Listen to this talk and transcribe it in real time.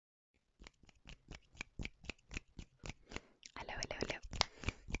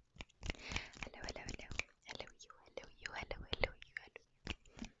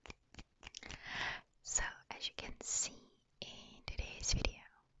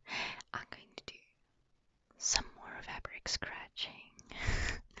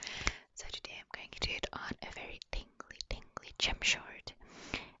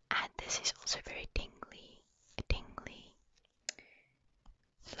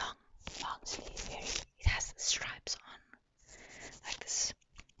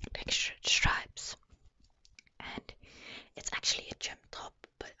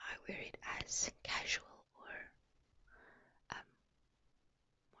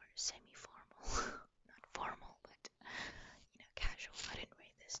semi-formal, not formal, but casual. I didn't wear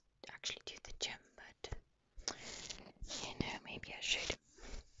this actually to the gym, but maybe I should.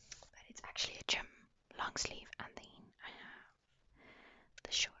 But it's actually a gym long sleeve, and then I have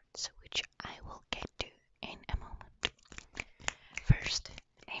the shorts, which I will get to in a moment. First,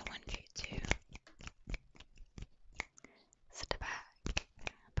 I want you to sit back,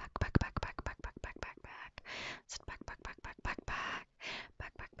 sit back,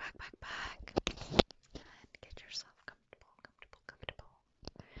 and get yourself comfortable.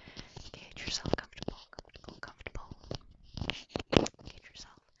 Get yourself comfortable. Get yourself comfortable.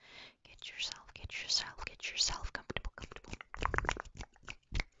 Get yourself comfortable.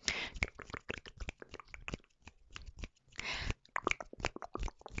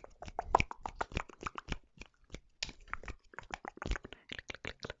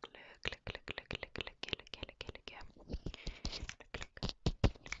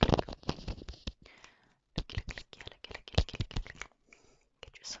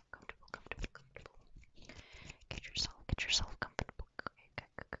 Get yourself comfortable.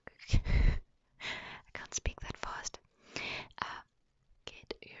 I can't speak that fast.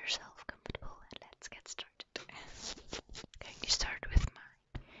 Get yourself comfortable and let's get started. Going to start with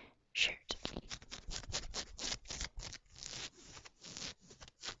my shirt.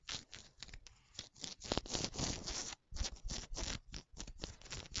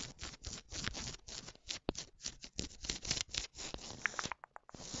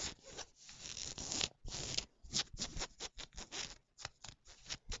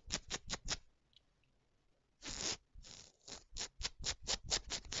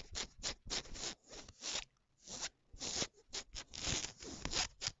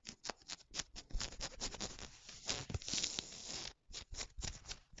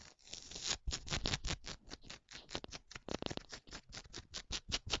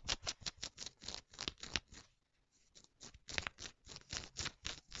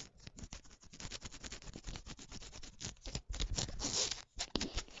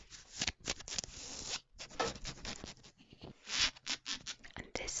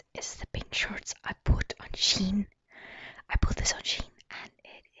 This is the pink shorts I bought on Shein. I bought this on Shein and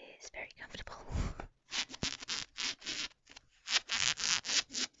it is very comfortable.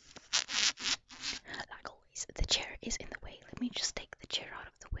 Like always, the chair is in the way. Let me just take the chair out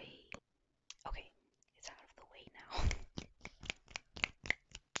of the way. Okay, it's out of the way now.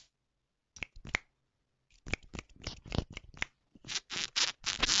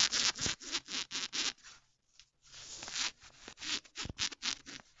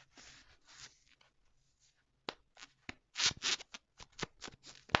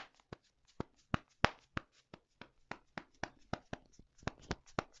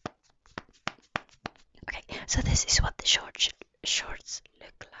 Okay, so this is what the shorts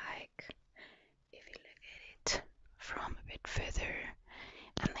look like. If you look at it from a bit further,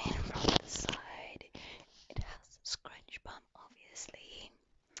 and then from the side, it has a scrunch bum, obviously,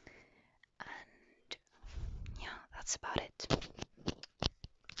 and yeah, that's about it.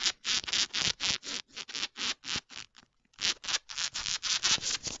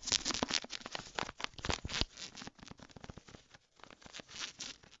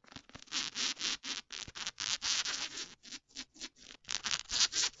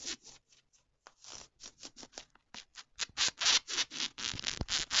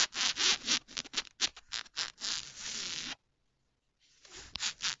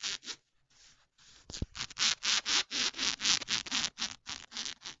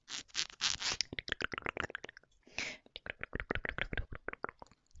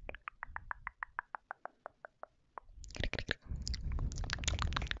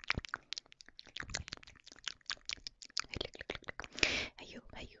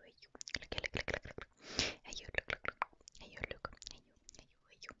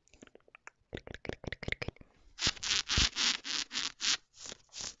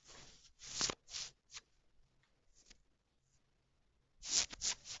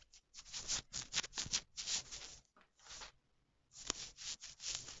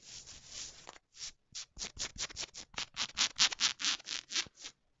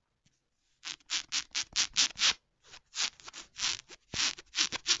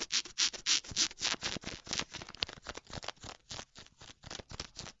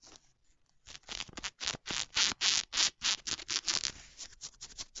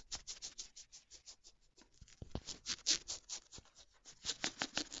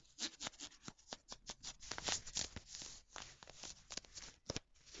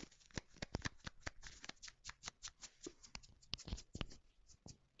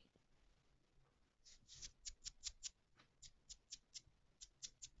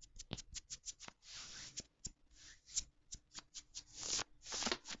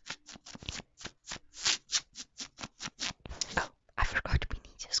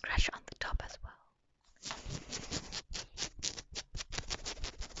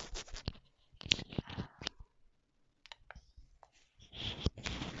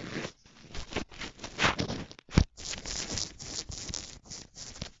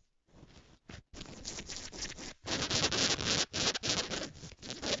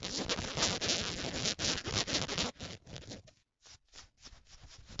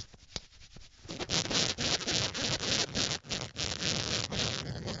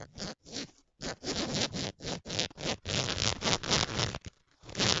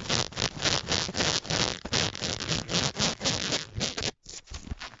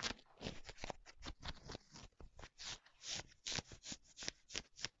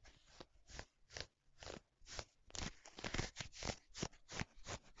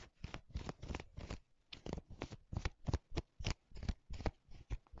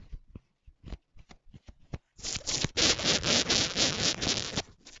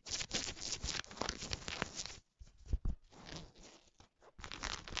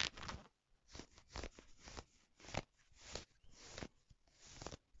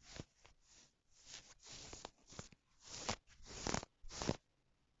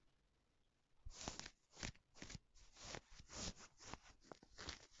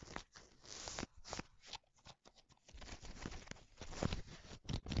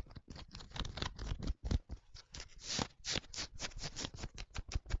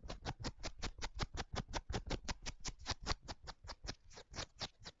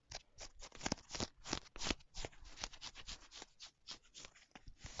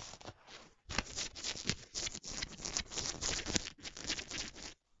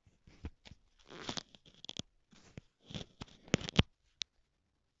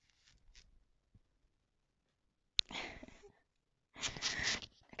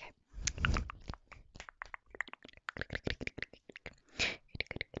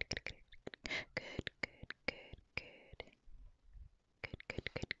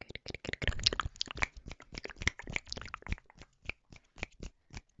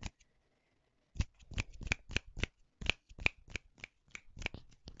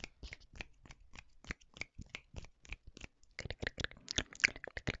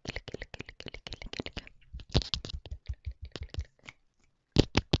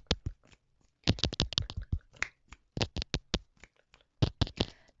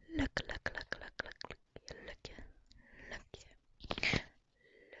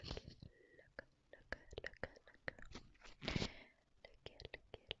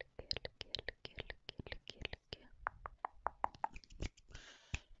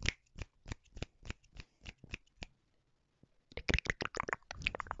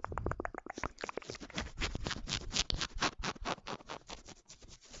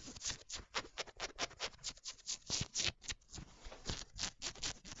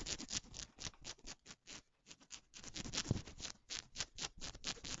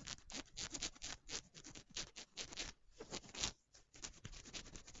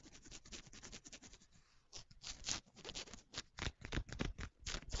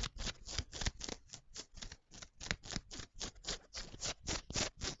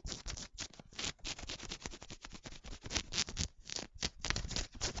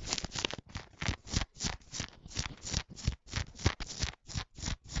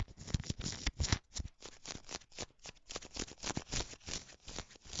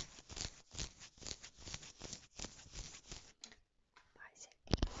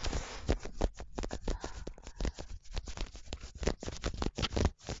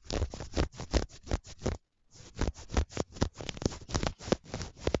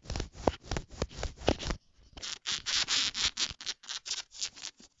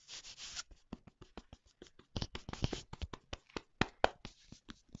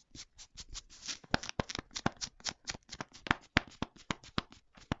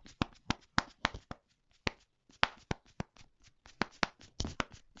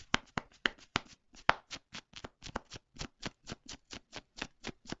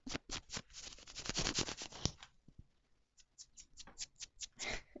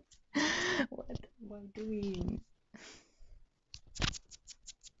 am I doing?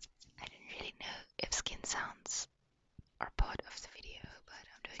 I don't really know if skin sounds are part of the video, but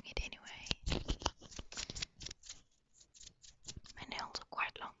I'm doing it anyway. My nails are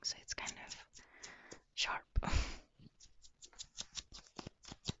quite long, so it's kind of sharp.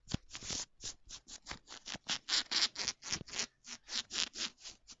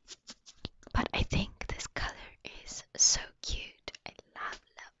 But I think this color is so cute. I love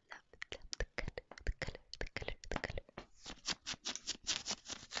the color, the color, the color, the color.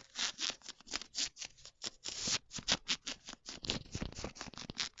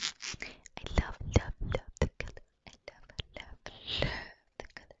 I love the color. I love the color,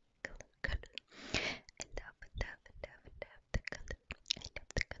 color. I love the color. I love the color. I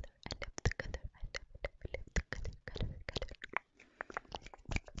love the color. I love the color.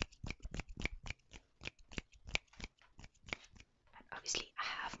 And obviously I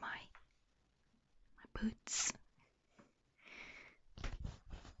have my boots.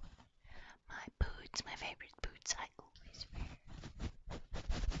 My favorite boots I always wear.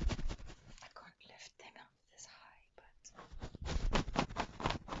 I can't lift them up this high,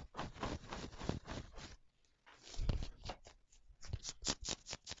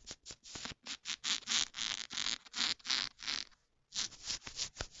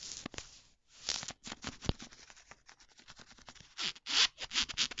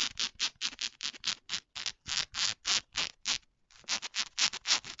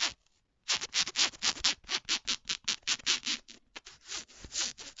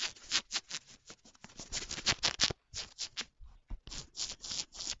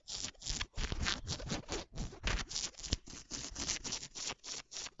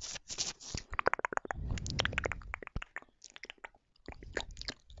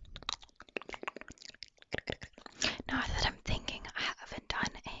 now that I'm thinking, I haven't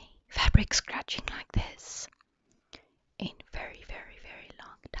done a fabric scratching like this in very, very, very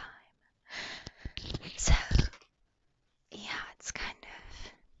long time. So, yeah, it's kind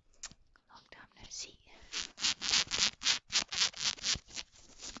of long time no see.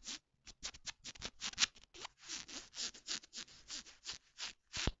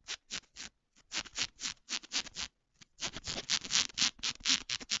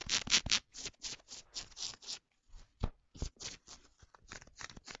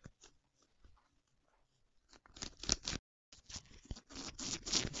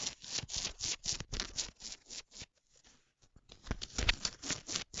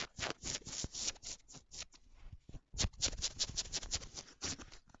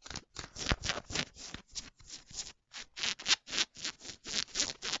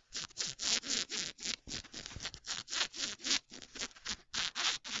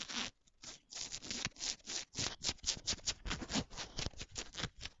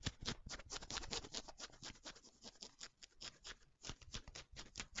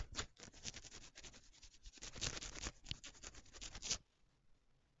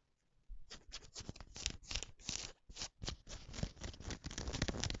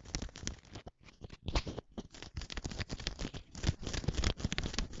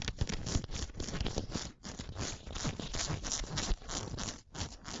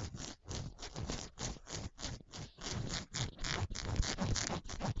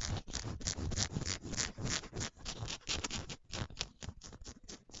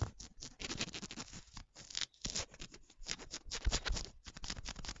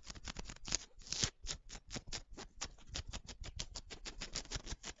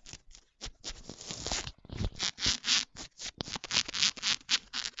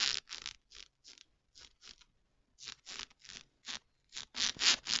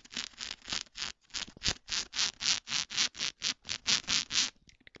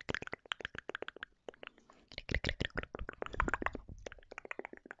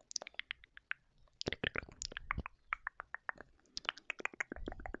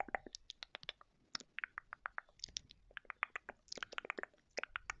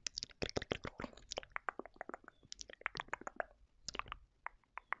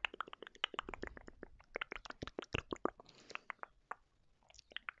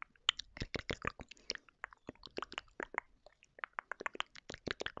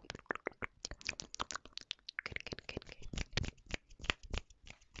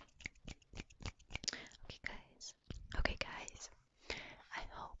 Okay guys, I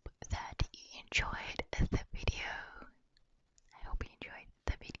hope that you enjoyed the video. I hope you enjoyed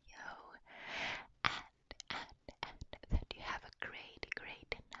the video and that you have a great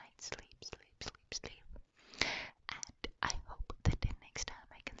night's sleep. And I hope that the next time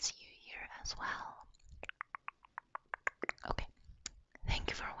I can see you here as well. Okay, thank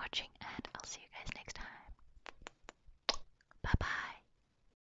you for watching.